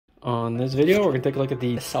On this video, we're gonna take a look at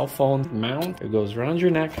the cell phone mount. It goes around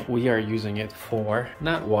your neck. We are using it for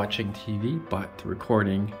not watching TV, but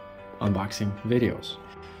recording unboxing videos.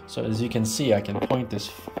 So as you can see, I can point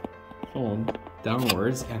this phone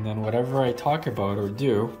downwards, and then whatever I talk about or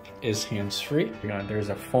do is hands-free. There's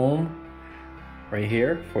a foam right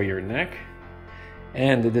here for your neck,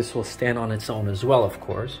 and this will stand on its own as well, of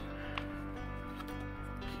course,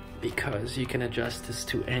 because you can adjust this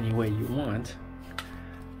to any way you want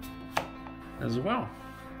as well.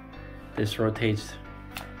 This rotates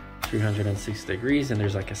 360 degrees, and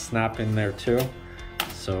there's like a snap in there too.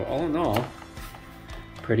 So all in all,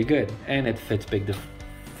 pretty good. And it fits big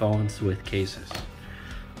phones with cases.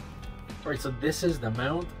 All right, so this is the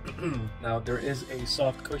mount. Now there is a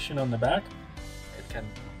soft cushion on the back. It can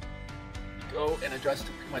go and adjust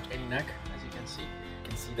to pretty much any neck, as you can see. You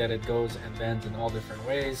can see that it goes and bends in all different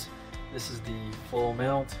ways. This is the full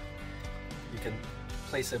mount. You can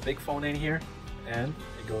place a big phone in here and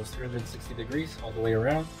it goes 360 degrees all the way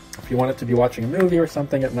around. If you wanted to be watching a movie or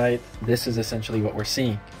something at night, this is essentially what we're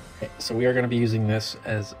seeing. Okay, so we are going to be using this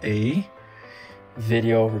as a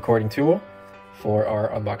video recording tool for our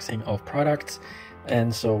unboxing of products,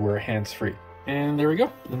 and so we're hands-free. And there we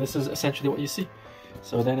go, and this is essentially what you see.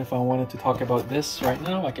 So then if I wanted to talk about this right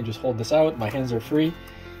now, I can just hold this out, my hands are free,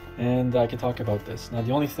 and I can talk about this. Now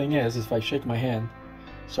the only thing is if I shake my hand,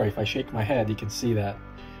 if I shake my head, you can see that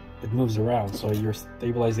it moves around, so your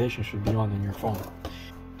stabilization should be on in your phone.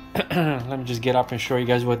 Let me just get up and show you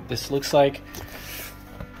guys what this looks like.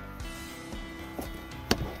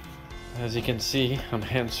 As you can see, I'm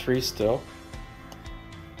hands-free still.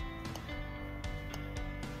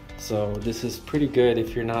 So this is pretty good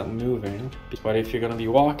if you're not moving, but if you're gonna be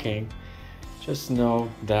walking, just know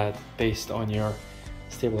that based on your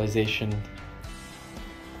stabilization,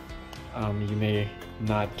 you may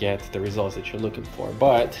not get the results that you're looking for,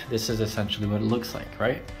 but this is essentially what it looks like,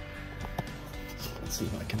 right? So let's see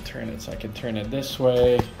if I can turn it. So I can turn it this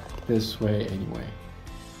way, anyway.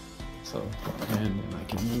 So, and then I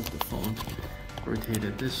can move the phone, rotate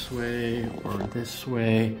it this way or this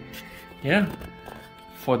way. Yeah,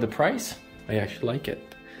 for the price, I actually like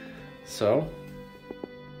it. So